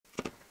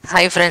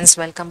Hi friends,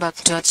 welcome back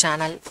to our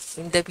channel.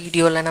 இந்த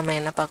வீடியோல நம்ம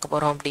என்ன பார்க்க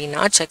போறோம்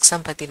அப்படினா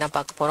checksum பத்தி தான்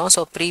பார்க்க போறோம்.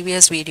 So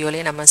previous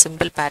வீடியோலயே நம்ம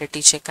simple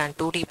parity check and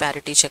 2D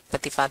parity check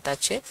பத்தி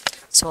பார்த்தாச்சு.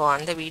 So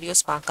அந்த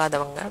வீடியோஸ்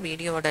பார்க்காதவங்க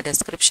வீடியோவோட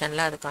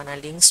descriptionல அதுக்கான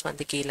லிங்க்ஸ்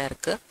வந்து கீழ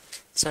இருக்கு.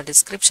 So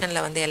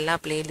descriptionல வந்து எல்லா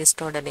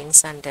பிளேலிஸ்டோட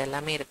லிங்க்ஸ் and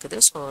எல்லாமே இருக்குது.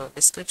 So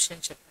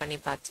description செக் பண்ணி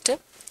பார்த்துட்டு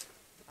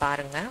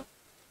பாருங்க.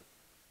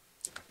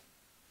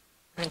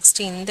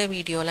 நெக்ஸ்ட் இந்த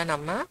வீடியோல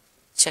நம்ம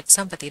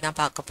checksum பத்தி தான்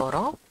பார்க்க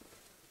போறோம்.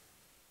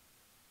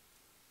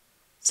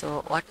 So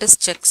what is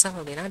checksum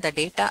அப்படினா the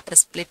data is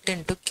split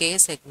into k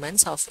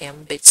segments of m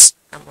bits.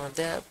 நம்ம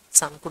வந்து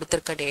sum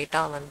கொடுத்திருக்க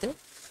டேட்டா வந்து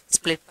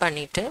split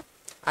பண்ணிட்டு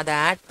அதை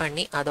ஆட்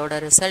பண்ணி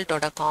அதோட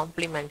ரிசல்ட்டோட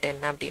காம்ப்ளிமெண்ட்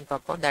என்ன அப்படினு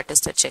பார்ப்போம். that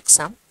is the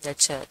checksum. The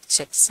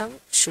checksum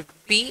should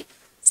be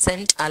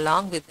sent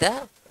along with the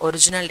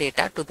original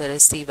data to the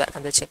receiver.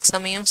 அந்த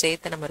checksumமையும்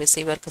சேர்த்து நம்ம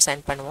ரிசீவருக்கு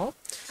சென்ட் பண்ணுவோம்.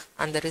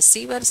 அந்த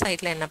ரிசீவர்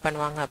சைட்ல என்ன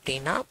பண்ணுவாங்க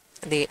அப்படினா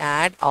they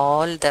add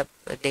all the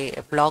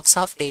blocks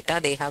of data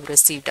they have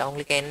received.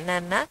 அவங்களுக்கு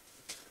என்னென்ன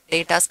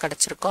டேட்டாஸ்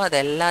கிடைச்சிருக்கோ அது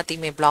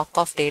எல்லாத்தையுமே பிளாக்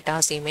ஆஃப்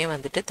டேட்டாஸையுமே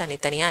வந்துட்டு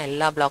தனித்தனியாக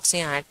எல்லா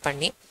பிளாக்ஸையும் ஆட்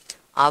பண்ணி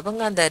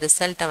அவங்க அந்த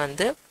ரிசல்ட்டை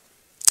வந்து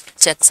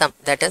checksum,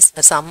 that is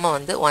சம்மை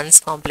வந்து ஒன்ஸ்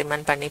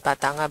காம்ப்ளிமெண்ட் பண்ணி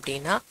பார்த்தாங்க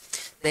அப்படின்னா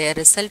their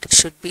result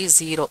should be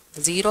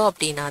 0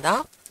 அப்படின்னா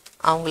தான்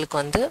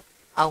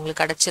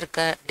அவங்களுக்கு கிடைச்சிருக்க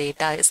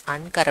டேட்டா இஸ்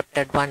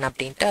அன்கரப்டட் ஒன்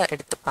அப்படின்ட்டு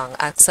எடுத்துப்பாங்க,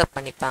 அக்செப்ட்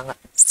பண்ணிப்பாங்க.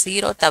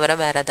 0 தவிர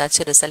வேற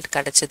ஏதாச்சும் ரிசல்ட்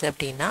கிடைச்சிது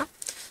அப்படின்னா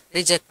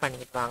ரிஜெக்ட்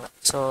பண்ணிடுவாங்க.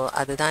 ஸோ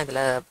அதுதான்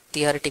இதில்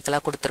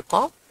தியரிட்டிக்கலாக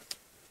கொடுத்துருக்கோம்.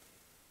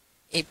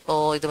 இப்போ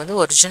இது வந்து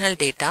original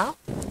data.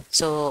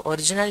 So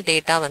original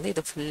data வந்து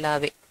இது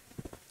ஃபுல்லாகவே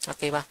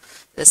ஓகேவா.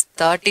 திஸ்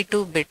 32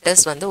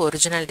 பிட்ஸ் வந்து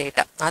ஒரிஜினல்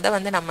டேட்டா. அதை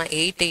வந்து நம்ம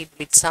 8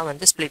 பிட்ஸாக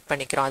வந்து ஸ்ப்ளிட்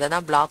பண்ணிக்கிறோம். அதை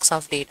தான் blocks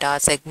of data,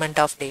 segment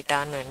of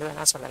டேட்டான்னு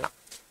வேணால் சொல்லலாம்.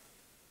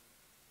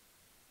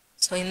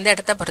 ஸோ இந்த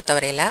இடத்த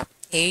பொறுத்தவரையில்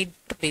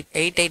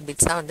 8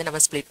 பிட்ஸாக வந்து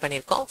நம்ம ஸ்ப்ளிட்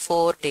பண்ணியிருக்கோம்.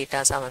 4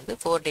 டேட்டாஸாக வந்து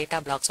 4 டேட்டா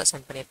பிளாக்ஸாக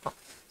சென்ட் பண்ணியிருக்கோம்.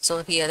 ஸோ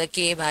ஹியர்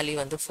கே வேல்யூ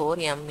வந்து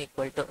 4, m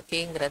equal to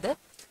கேங்கிறது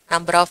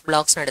number of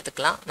பிளாக்ஸ்னு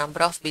எடுத்துக்கலாம்,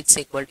 number of bits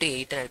equal to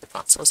 8ன்னு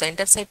எடுத்துக்கலாம். ஸோ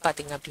சென்டர் சைட்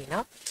பார்த்தீங்க அப்படின்னா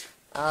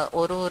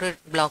ஒரு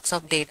பிளாக்ஸ்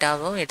ஆஃப்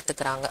டேட்டாவும்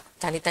எடுத்துக்கிறாங்க,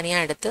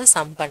 தனித்தனியாக எடுத்து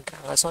சம்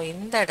பண்ணுறாங்க. ஸோ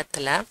இந்த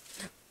இடத்துல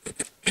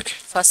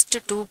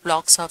ஃபஸ்ட்டு 2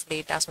 பிளாக்ஸ் ஆஃப்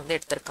டேட்டாஸ் வந்து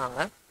எடுத்திருக்காங்க.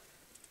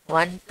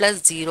 1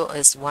 + 0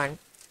 is 1,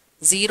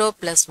 0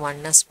 +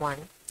 1 is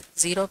 1,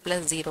 0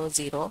 + 0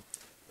 0,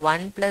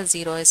 1 +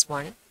 0 is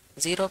 1,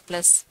 0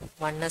 +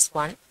 1 is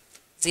 1,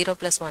 0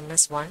 + 1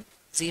 is 1,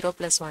 0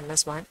 + 1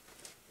 is 1.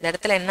 இந்த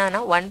இடத்துல என்னன்னா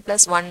 1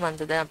 + 1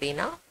 வந்தது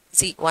அப்படின்னா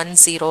 1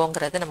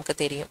 0ங்கிறது நமக்கு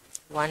தெரியும்.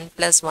 1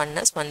 + 1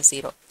 is 1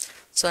 0.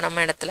 ஸோ நம்ம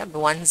இடத்துல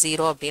 1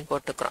 0 அப்படின்னு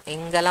போட்டுக்கிறோம்.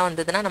 இங்கெல்லாம்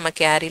வந்ததுன்னா நம்ம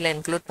கேரியில்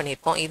இன்க்ளூட்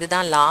பண்ணியிருப்போம்.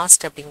 இதுதான்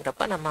லாஸ்ட்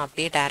அப்படிங்கிறப்ப நம்ம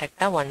அப்படியே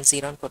டைரெக்டாக 1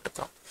 0ன்னு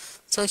போட்டுக்கிறோம்.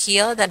 So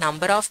here the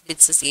number of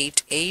bits is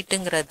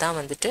 8ங்கிறது தான்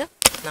வந்துட்டு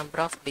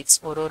நம்பர் ஆஃப் பிட்ஸ்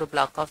ஒரு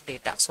black of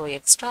data. So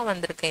extra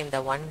வந்திருக்க இந்த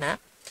 1-ஐ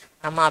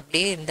நம்ம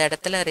அப்படியே இந்த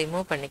இடத்துல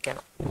ரிமூவ்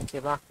பண்ணிக்கணும்.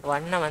 ஓகேவா.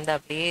 1-ஐ வந்து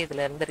அப்படியே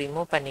இதுலேருந்து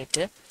ரிமூவ்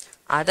பண்ணிவிட்டு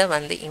அதை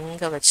வந்து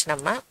இங்கே வச்சு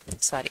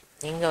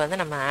இங்கே வந்து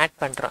நம்ம ஆட்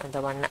பண்ணுறோம். இந்த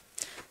 1-ஐ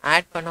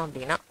ஆட் பண்ணோம்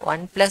அப்படின்னா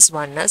 1 +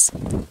 1 is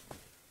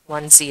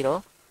 1 0.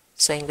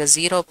 ஸோ இங்கே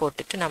 0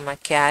 போட்டுட்டு நம்ம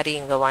கேரி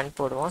இங்கே 1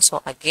 போடுவோம். So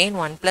again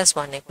 1 +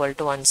 1 equal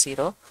to 1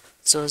 0.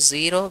 So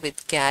 0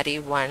 with carry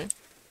 1,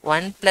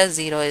 1 +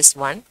 0 is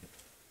 1,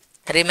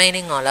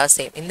 remaining all R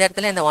same. இந்த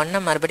இடத்துல இந்த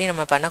 1-ஐ மறுபடியும்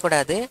நம்ம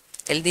பண்ணக்கூடாது,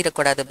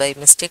 எழுதிடக்கூடாது, பை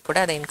மிஸ்டேக் கூட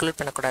அதை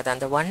இன்க்ளூட் பண்ணக்கூடாது.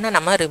 அந்த 1-ஐ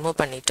நம்ம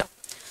ரிமூவ் பண்ணிட்டோம்.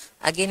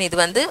 அகெயின் இது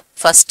வந்து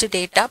first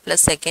data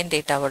plus second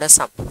டேட்டாவோட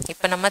some.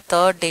 இப்போ நம்ம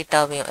தேர்ட்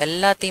டேட்டாவையும்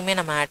எல்லாத்தையுமே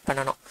நம்ம ஆட்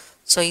பண்ணணும்.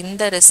 ஸோ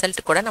இந்த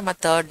ரிசல்ட் கூட நம்ம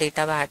தேர்ட்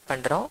டேட்டாவை ஆட்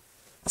பண்ணுறோம்.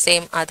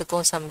 சேம்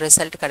அதுக்கும் சம்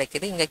ரிசல்ட்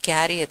கிடைக்கிது. இங்கே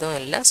கேரி எதுவும்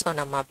இல்லை, ஸோ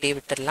நம்ம அப்படியே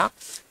விட்டுடலாம்.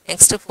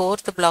 Next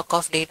 4th black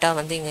of data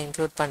வந்து இங்கே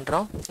இன்க்ளூட்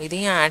பண்ணுறோம்.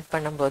 இதையும் ஆட்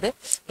பண்ணும்போது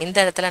இந்த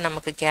இடத்துல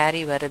நமக்கு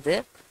கேரி வருது.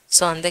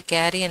 ஸோ அந்த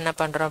கேரி என்ன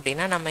பண்ணுறோம்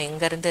அப்படின்னா நம்ம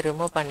இங்கேருந்து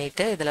ரிமூவ்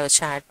பண்ணிவிட்டு இதில்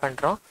வச்சு ஆட்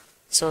பண்ணுறோம்.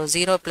 ஸோ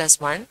 0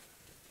 + 1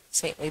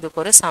 இதுக்கு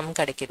ஒரு சம்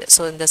கிடைக்குது.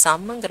 ஸோ இந்த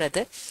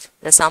சம்முங்கிறது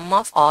the sum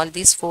of all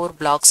these 4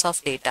 blocks of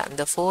data.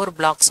 இந்த 4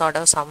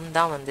 பிளாக்ஸோட சம்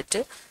தான் வந்துட்டு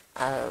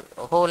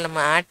ஹோல் நம்ம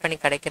ஆட் பண்ணி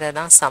கிடைக்கிறது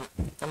தான் சம்.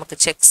 நமக்கு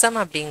checksum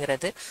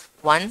அப்படிங்கிறது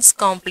once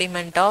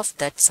complement of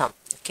that some.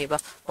 ஓகேவா.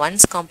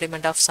 ஒன்ஸ்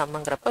காம்ப்ளிமெண்ட் ஆஃப்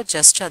சம்ங்கிறப்போ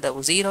ஜஸ்ட் அதை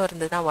 0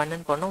 இருந்ததுன்னா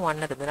 1ன்னு போடணும்,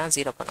 1 இருந்ததுன்னா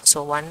 0 பண்ணணும்.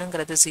 ஸோ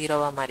 1ங்கிறது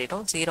 0-ஆக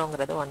மாறிடும்,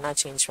 0ங்கிறது 1-ஆக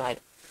சேஞ்ச்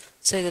ஆகிடும்.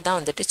 ஸோ இதுதான்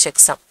வந்துட்டு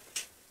checksum.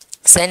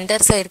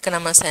 சென்டர் சைடுக்கு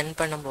நம்ம சென்ட்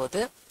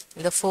பண்ணும்போது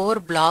இந்த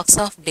 4 blocks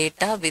of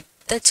data with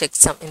the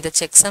checksum, இந்த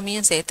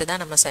checksumமையும் சேர்த்து தான்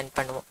நம்ம சென்ட்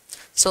பண்ணுவோம்.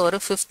 ஸோ ஒரு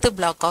 5th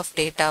பிளாக் ஆஃப்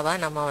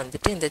டேட்டாவாக நம்ம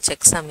வந்துட்டு இந்த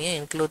checksumமையும்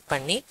இன்க்ளூட்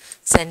பண்ணி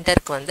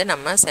சென்டருக்கு வந்து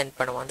நம்ம சென்ட்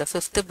பண்ணுவோம். அந்த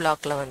 5th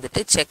பிளாக்ல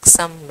வந்துட்டு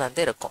checksum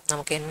வந்து இருக்கும்.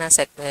 நமக்கு என்ன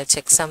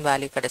checksum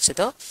வேல்யூ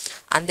கிடைச்சதோ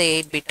அந்த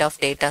 8 பிட்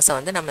ஆஃப் டேட்டாஸை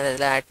வந்து நம்ம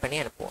இதில் ஆட் பண்ணி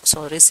அனுப்புவோம்.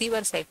 ஸோ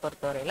ரிசீவர் சைட்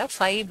பொறுத்தவரையில்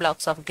 5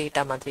 blocks ஆஃப்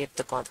டேட்டா மாதிரி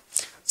எடுத்துக்கும் அது.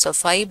 ஸோ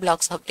 5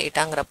 blocks ஆஃப்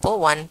டேட்டாங்கிறப்போ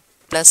 1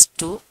 +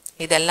 2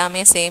 இது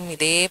எல்லாமே சேம்,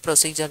 இதே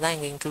ப்ரொசீஜர் தான்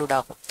இங்கே இன்க்ளூட்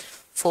ஆகும்.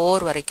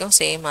 4 வரைக்கும்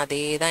சேம்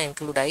அதே தான்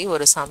இன்க்ளூட் ஆகி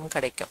ஒரு சம்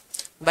கிடைக்கும்.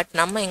 பட்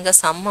நம்ம இங்கே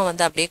சம்மை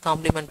வந்து அப்படியே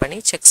காம்ப்ளிமெண்ட் பண்ணி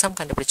செக்ஸம்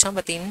கண்டுபிடிச்சோம்.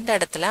 பட் இந்த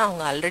இடத்துல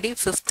அவங்க ஆல்ரெடி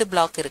 5th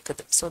பிளாக்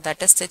இருக்குது. So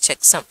that is the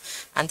checksum.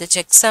 அந்த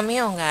செக்ஸமே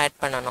அவங்க ஆட்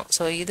பண்ணணும்.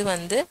 ஸோ இது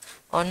வந்து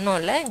ஒன்றும்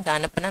இல்லை, இங்கே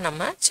அனுப்புனா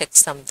நம்ம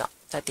செக்ஸம் தான்.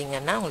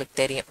 பார்த்தீங்கன்னா உங்களுக்கு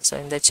தெரியும். ஸோ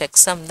இந்த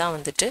செக்ஸம் தான்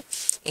வந்துட்டு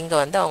இங்கே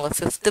வந்து அவங்க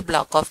 5th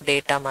பிளாக் ஆஃப்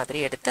டேட்டா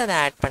மாதிரி எடுத்து அதை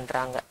ஆட்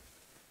பண்ணுறாங்க.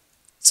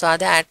 ஸோ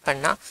அதை ஆட்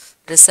பண்ணால்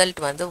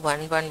ரிசல்ட் வந்து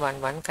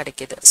 1111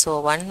 கிடைக்கிது. ஸோ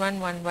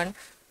 1111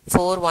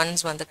 4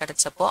 ones வந்து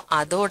கிடைச்சப்போ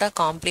அதோட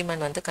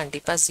காம்ப்ளிமெண்ட் வந்து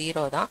கண்டிப்பாக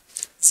 0 தான்.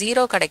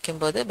 0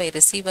 கிடைக்கும்போது by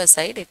receiver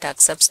side it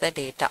accepts the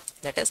data,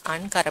 that is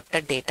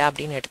uncorrupted data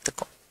அப்படின்னு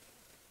எடுத்துக்கும்.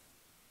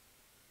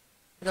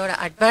 இதோட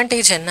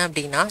அட்வான்டேஜ் என்ன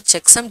அப்படின்னா,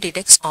 checksum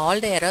detects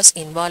all the errors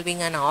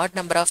involving an add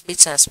number of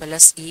bits as well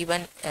as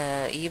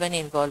even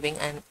involving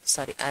and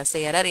sorry as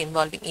a error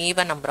involving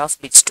even number of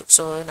bits too.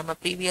 So நம்ம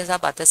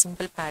ப்ரீவியஸாக பார்த்த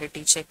simple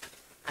parity check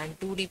and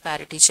 2D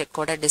parity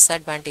செக்கோட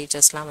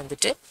டிஸ்அட்வான்டேஜஸ்லாம்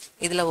வந்துட்டு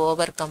இதில்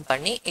over come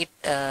பண்ணி it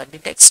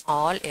detects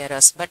all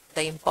errors. But the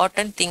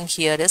important thing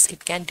here is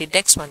it can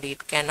detects only,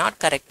 it can not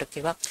correct.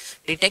 ஓகேவா,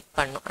 detect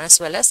பண்ணும் as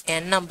well as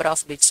n number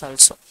of bits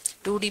also.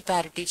 2D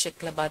parity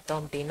செக்கில்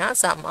பார்த்தோம் அப்படின்னா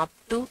some up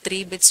to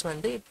 3 bits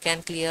வந்து it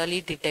can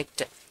clearly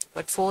detect.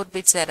 But 4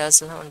 bits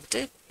எரர்ஸ்லாம்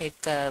வந்துட்டு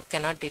it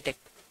cannot detect.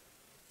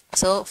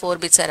 So 4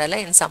 bits error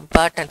in some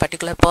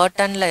particular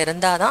patternல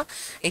இருந்தால் தான்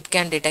it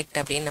can detect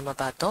அப்படின்னு நம்ம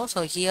பார்த்தோம். So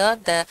here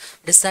the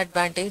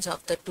disadvantage of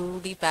the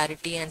 2D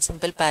parity and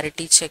simple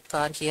parity check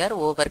are here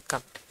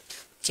overcome.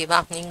 ஓகேவா,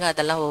 நீங்கள்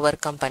அதெல்லாம்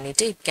overcome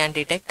பண்ணிட்டு it can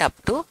detect up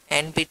to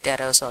n bit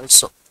errors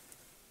also.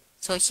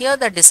 So here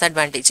the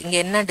disadvantage, இங்கே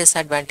என்ன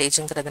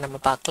டிஸ்அட்வான்டேஜுங்கிறது நம்ம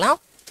பார்க்கலாம்.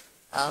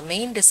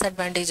 மெயின்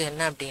டிஸ்அட்வான்டேஜ்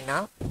என்ன அப்படின்னா,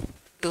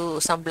 to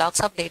some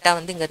blocks of data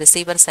வந்து இங்கே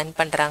ரிசீவர் சென்ட்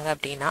பண்ணுறாங்க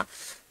அப்படின்னா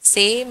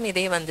சேம்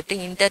இதே வந்துட்டு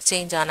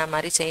இன்டர்சேஞ்ச் ஆன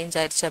மாதிரி சேஞ்ச்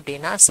ஆயிடுச்சு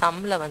அப்படின்னா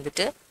சம்மில்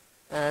வந்துட்டு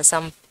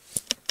சம்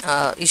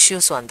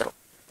இஷ்யூஸ் வந்துடும்.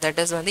 தட்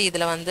இஸ் வந்து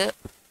இதில் வந்து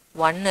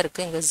 1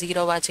 இருக்குது, இங்கே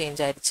 0வா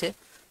சேஞ்ச் ஆயிடுச்சு.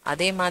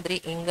 அதே மாதிரி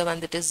இங்கே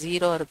வந்துட்டு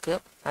 0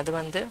 இருக்குது, அது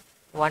வந்து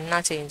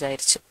 1ஆ சேஞ்ச்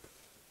ஆயிடுச்சு.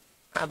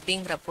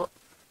 அப்படிங்கிறப்போ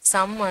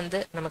சம் வந்து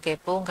நமக்கு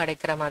எப்பவும்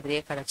கிடைக்கிற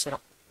மாதிரியே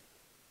கிடைச்சிரும்.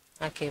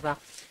 ஓகேவா,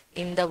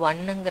 இந்த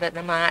 1ங்கிற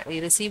நம்ம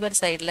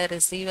ரிசீவர்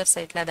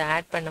சைடில் அதை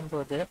ஆட்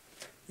பண்ணும்போது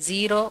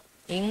 0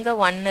 இங்கே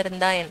 1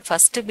 இருந்தால்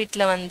ஃபர்ஸ்ட்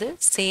பிட்டில் வந்து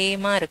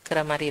சேமாக இருக்கிற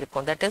மாதிரி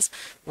இருக்கும். தட் இஸ்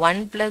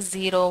 1 +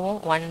 0வும்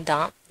 1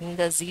 தான்,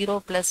 இங்கே 0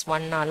 +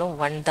 1ஆலும்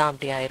 1 தான்,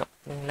 அப்படி ஆயிரும்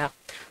இல்லைங்களா.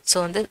 ஸோ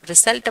வந்து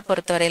ரிசல்ட்டை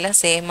பொறுத்தவரையில்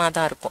சேமாக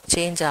தான் இருக்கும்,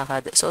 சேஞ்ச்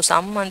ஆகாது. ஸோ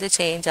சம் வந்து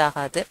சேஞ்ச்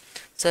ஆகாது.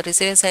 ஸோ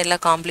ரிசீவர்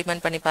சைடில்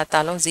காம்ப்ளிமெண்ட் பண்ணி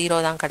பார்த்தாலும்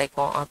 0 தான்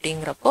கிடைக்கும்.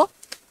 அப்படிங்கிறப்போ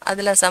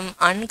அதில் சம்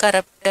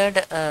அன்கரப்டட்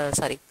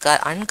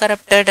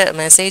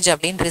மெசேஜ்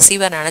அப்படின்னு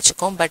receiver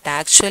நினச்சிக்கும். But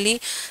actually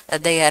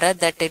the error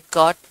that it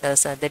got,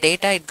 the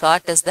data it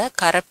got is the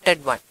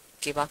corrupted one.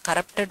 ஓகேவா,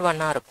 கரப்டட்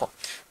ஒன்னாக இருக்கும்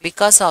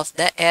because of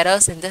the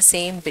errors in the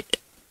same bit.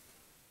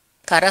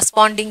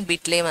 Corresponding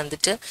பிட்லேயே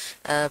வந்துட்டு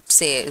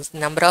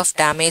நம்பர் ஆஃப்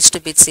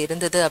டேமேஜ்டு பிட்ஸ்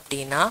இருந்தது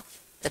அப்படின்னா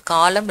the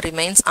column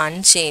remains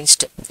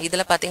unchanged.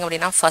 இதில் பார்த்தீங்க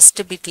அப்படின்னா first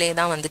பிட்லேயே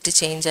தான் வந்துட்டு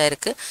சேஞ்ச்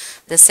ஆயிருக்கு.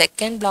 the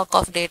second block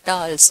of data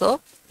also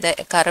the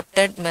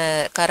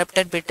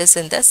corrupted bit is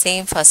in the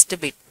same first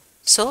bit.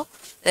 so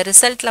the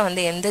ரிசல்ட்டில்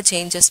வந்து எந்த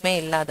சேஞ்சஸுமே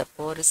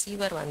இல்லாதப்போ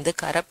ரிசீவர் வந்து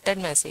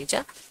கரப்டட்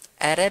மெசேஜை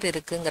எரர்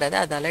இருக்குங்கிறத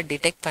அதால்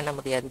டிடெக்ட் பண்ண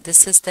முடியாது.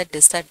 This is the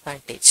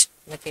disadvantage.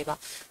 ஓகேவா,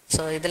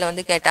 ஸோ இதில்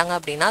வந்து கேட்டாங்க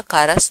அப்படின்னா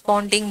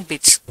corresponding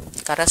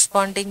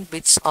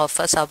bits of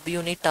a sub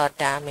unit R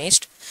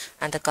damaged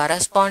and the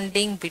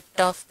corresponding bit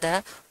of the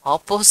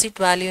opposite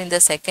value in the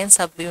second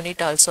subunit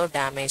also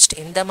damaged.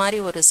 இந்த மாதிரி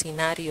ஒரு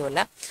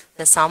சினாரியோவில்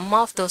the sum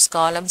of those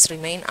columns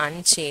remain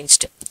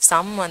unchanged.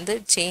 sum வந்து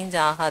change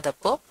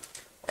ஆகாதப்போ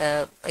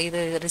இது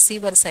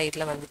receiver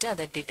சைடில் வந்துட்டு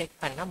அதை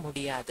detect பண்ண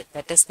முடியாது.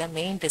 That is the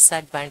main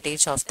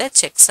disadvantage of the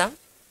checksum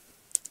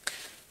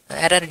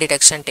error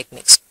detection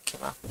techniques.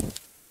 ஓகேவா,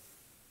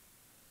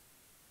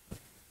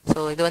 ஸோ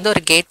இது வந்து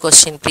ஒரு கேட்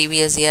கொஸ்டின்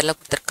ப்ரீவியஸ் இயரில்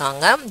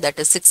கொடுத்துருக்காங்க. தட்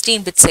இஸ்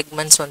 16 bit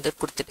செக்மெண்ட்ஸ் வந்து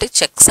கொடுத்துட்டு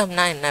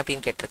செக்ஸம்னா என்ன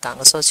அப்படின்னு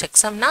கேட்டிருக்காங்க. ஸோ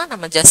செக்ஸம்னா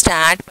நம்ம ஜஸ்ட்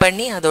ஆட்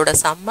பண்ணி அதோட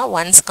சம்மை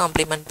ஒன்ஸ்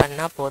காம்ப்ளிமெண்ட்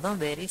பண்ணால் போதும்,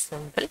 வெரி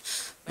சிம்பிள்.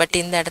 பட்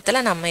இந்த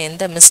இடத்துல நம்ம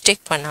எந்த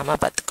மிஸ்டேக்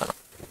பண்ணாமல் பார்த்துக்கணும்.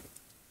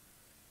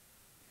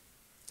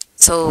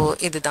 ஸோ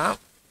இதுதான்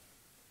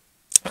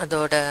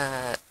அதோட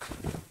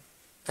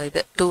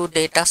இது 2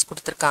 டேட்டாஸ்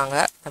கொடுத்துருக்காங்க.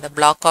 அதை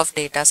பிளாக் ஆஃப்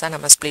டேட்டாஸாக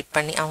நம்ம ஸ்ப்ளிட்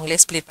பண்ணி அவங்களே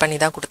ஸ்ப்ளிட் பண்ணி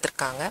தான்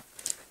கொடுத்துருக்காங்க.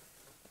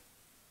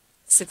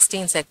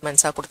 16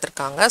 செக்மெண்ட்ஸாக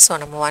கொடுத்துருக்காங்க. ஸோ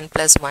நம்ம 1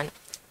 + 1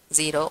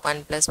 0,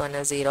 1 + 1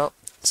 0.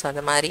 ஸோ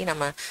அந்த மாதிரி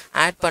நம்ம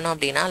ஆட் பண்ணோம்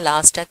அப்படின்னா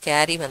லாஸ்ட்டாக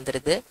கேரி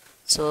வந்துடுது.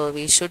 ஸோ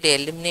வி ஷுட்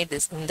எலிமினேட்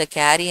இந்த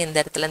கேரி இந்த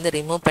இடத்துலேருந்து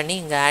ரிமூவ் பண்ணி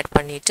இங்கே ஆட்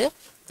பண்ணிவிட்டு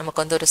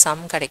நமக்கு வந்து ஒரு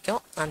சம்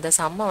கிடைக்கும். அந்த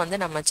சம்மை வந்து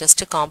நம்ம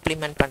ஜஸ்ட்டு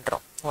காம்ப்ளிமெண்ட்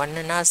பண்ணுறோம்.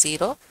 1னா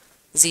 0,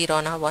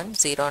 0னா 1,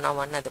 0னா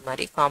 1, அது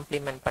மாதிரி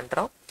காம்ப்ளிமெண்ட்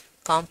பண்ணுறோம்.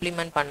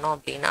 காம்ப்ளிமெண்ட் பண்ணோம்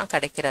அப்படின்னா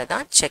கிடைக்கிறது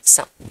தான்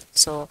செக்ஸம்.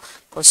 ஸோ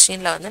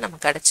கொஸ்டினில் வந்து நம்ம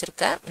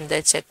கிடச்சிருக்க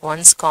இந்த செக்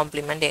ஒன்ஸ்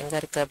காம்ப்ளிமெண்ட் எங்கே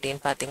இருக்குது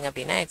அப்படின்னு பார்த்தீங்க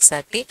அப்படின்னா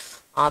எக்ஸாக்ட்லி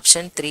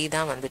ஆப்ஷன் 3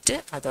 தான் வந்துட்டு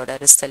அதோட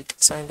ரிசல்ட்.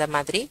 ஸோ இந்த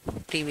மாதிரி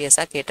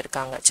ப்ரீவியஸாக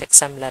கேட்டிருக்காங்க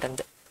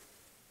செக்ஸம்லேருந்து.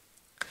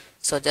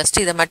 ஸோ ஜஸ்ட்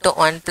இதை மட்டும்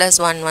 1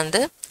 + 1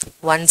 வந்து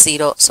 1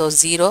 0. ஸோ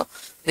 0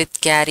 with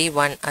carry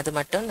 1 அது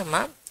மட்டும்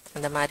நம்ம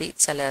அந்த மாதிரி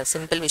சில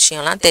சிம்பிள்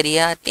விஷயம்லாம்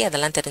தெரியாட்டி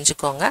அதெல்லாம்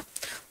தெரிஞ்சுக்கோங்க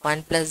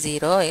 1 plus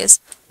 0 is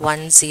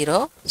 1 0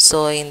 ஸோ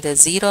இந்த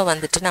 0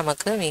 வந்துட்டு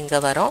நமக்கு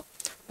இங்கே வரும்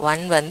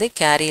 1 வந்து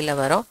கேரியில்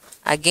வரும்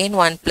again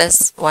 1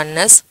 plus 1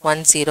 is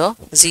 1 0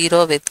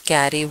 0 with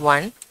carry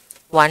 1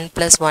 1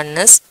 plus 1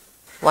 is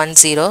 1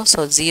 0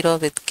 so 0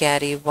 with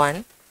carry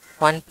 1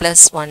 1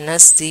 plus 1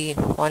 is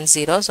 1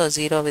 0 so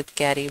 0 with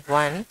carry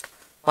 1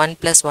 1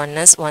 plus 1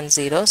 is 1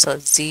 0 so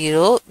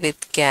 0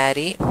 with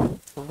carry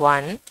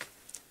 1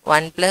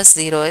 1 plus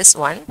 0 is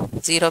 1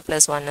 0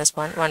 plus 1 is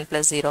 1 1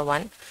 plus 0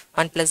 1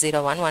 1 plus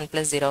 0 1 1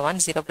 plus 0 1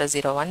 0 plus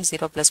 0 1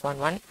 0 plus 1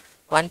 1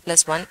 1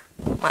 plus 1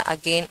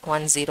 again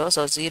 1 0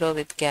 so 0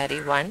 with carry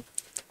 1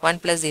 1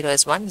 plus 0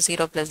 is 1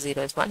 0 plus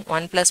 0 is 1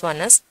 1 plus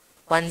 1 is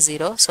 1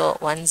 0 so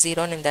 1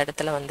 0 இந்த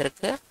இடத்துல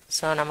வந்திருக்கு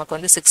so நமக்கு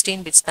வந்து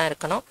 16 bits தான்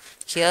இருக்கணும்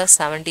here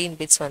 17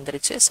 bits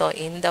வந்துருச்சு so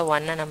இந்த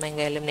 1 நம்ம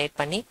இங்கே எலிமினேட்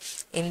பண்ணி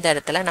இந்த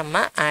இடத்துல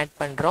நம்ம ஆட்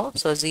பண்ணுறோம்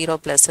so 0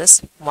 plus is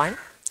 1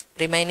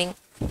 remaining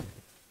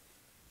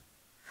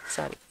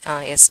sorry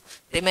S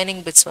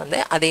remaining bits வந்து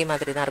அதே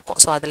மாதிரி தான் இருக்கும்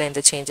ஸோ அதில்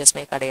எந்த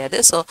சேஞ்சஸ்மே கிடையாது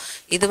ஸோ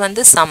இது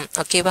வந்து சம்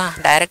ஓகேவா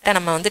டைரெக்டாக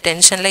நம்ம வந்து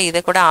டென்ஷனில்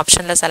இதை கூட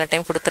ஆப்ஷனில் சில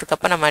டைம்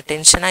கொடுத்துருக்கப்ப நம்ம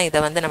டென்ஷனாக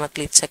இதை வந்து நம்ம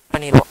செக்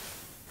பண்ணிடுவோம்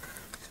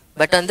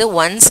பட் வந்து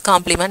ஒன்ஸ்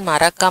காம்ப்ளிமெண்ட்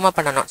மறக்காமல்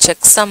பண்ணணும்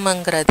செக்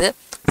சம்ங்கிறது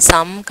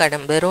சம்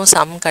வெறும்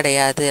சம்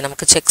கிடையாது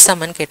நமக்கு செக்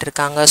சம்னு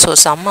கேட்டிருக்காங்க ஸோ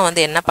சம்மை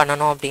வந்து என்ன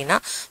பண்ணணும் அப்படின்னா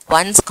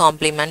ஒன்ஸ்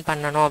காம்ப்ளிமெண்ட்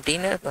பண்ணணும்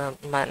அப்படின்னு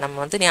நம்ம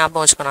வந்து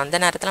ஞாபகம் வச்சுக்கணும் அந்த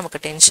நேரத்தில்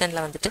நமக்கு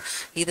டென்ஷனில் வந்துட்டு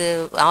இது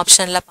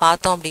ஆப்ஷனில்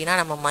பார்த்தோம் அப்படின்னா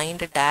நம்ம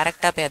மைண்டு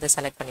டைரெக்டாக போய் அதை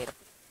செலக்ட் பண்ணிடும்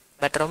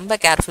பட் ரொம்ப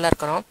கேர்ஃபுல்லாக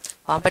இருக்கணும்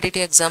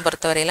காம்படிட்டிவ் எக்ஸாம்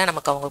பொறுத்தவரையில்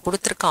நமக்கு அவங்க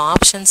கொடுத்துருக்க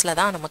ஆப்ஷன்ஸில்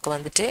தான் நமக்கு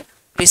வந்துட்டு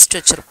ட்விஸ்ட்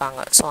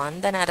வச்சுருப்பாங்க ஸோ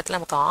அந்த நேரத்தில்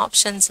நமக்கு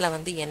ஆப்ஷன்ஸில்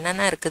வந்து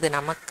என்னென்ன இருக்குது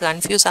நமக்கு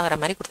கன்ஃபியூஸ் ஆகிற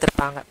மாதிரி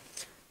கொடுத்துருப்பாங்க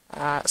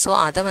ஸோ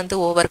அதை வந்து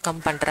ஓவர்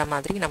கம் பண்ணுற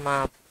மாதிரி நம்ம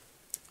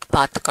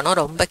பார்த்துக்கணும்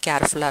ரொம்ப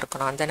கேர்ஃபுல்லாக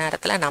இருக்கணும் அந்த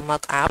நேரத்தில் நம்ம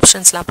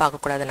ஆப்ஷன்ஸ்லாம்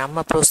பார்க்கக்கூடாது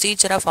நம்ம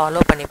ப்ரொசீஜராக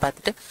ஃபாலோ பண்ணி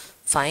பார்த்துட்டு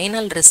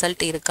ஃபைனல்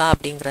ரிசல்ட் இருக்கா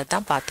அப்படிங்கிறது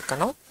தான்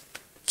பார்த்துக்கணும்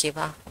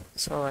ஓகேவா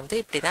ஸோ வந்து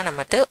இப்படி தான்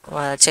நம்மட்டு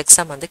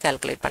செக்ஸம் வந்து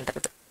கால்குலேட்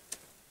பண்ணுறது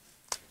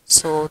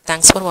ஸோ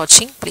தேங்க்ஸ் ஃபார்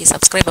வாட்சிங் please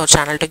subscribe our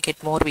channel to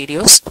get more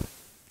videos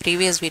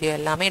previous video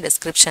எல்லாமே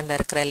டிஸ்கிரிப்ஷனில்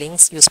இருக்கிற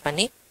லிங்க்ஸ் யூஸ்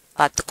பண்ணி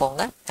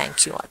பார்த்துக்கோங்க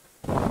தேங்க்யூ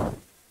ஆல்